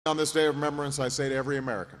On this day of remembrance, I say to every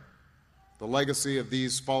American, the legacy of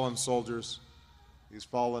these fallen soldiers, these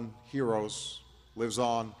fallen heroes, lives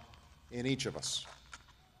on in each of us.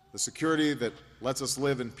 The security that lets us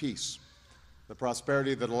live in peace, the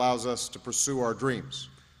prosperity that allows us to pursue our dreams,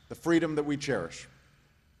 the freedom that we cherish.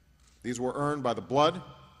 These were earned by the blood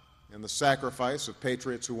and the sacrifice of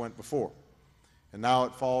patriots who went before. And now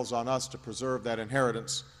it falls on us to preserve that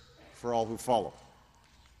inheritance for all who follow.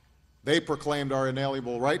 They proclaimed our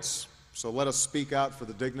inalienable rights, so let us speak out for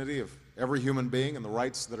the dignity of every human being and the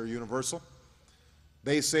rights that are universal.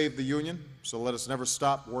 They saved the Union, so let us never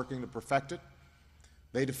stop working to perfect it.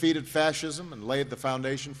 They defeated fascism and laid the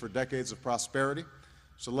foundation for decades of prosperity,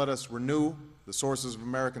 so let us renew the sources of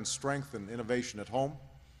American strength and innovation at home.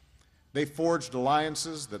 They forged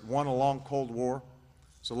alliances that won a long Cold War,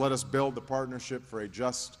 so let us build the partnership for a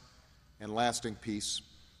just and lasting peace.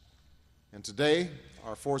 And today,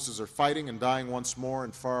 our forces are fighting and dying once more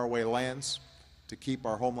in faraway lands to keep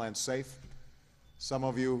our homeland safe. Some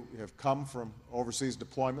of you have come from overseas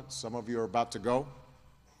deployments. Some of you are about to go.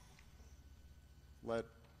 Let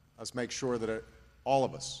us make sure that all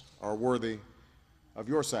of us are worthy of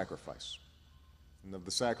your sacrifice and of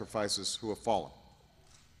the sacrifices who have fallen.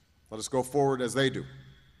 Let us go forward as they do,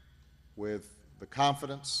 with the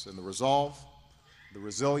confidence and the resolve, the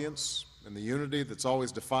resilience and the unity that's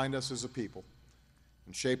always defined us as a people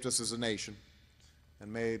and shaped us as a nation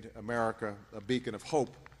and made America a beacon of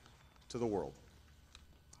hope to the world.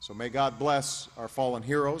 So may God bless our fallen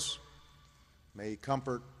heroes. May He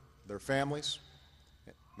comfort their families.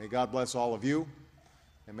 May God bless all of you,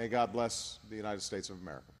 and may God bless the United States of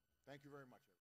America.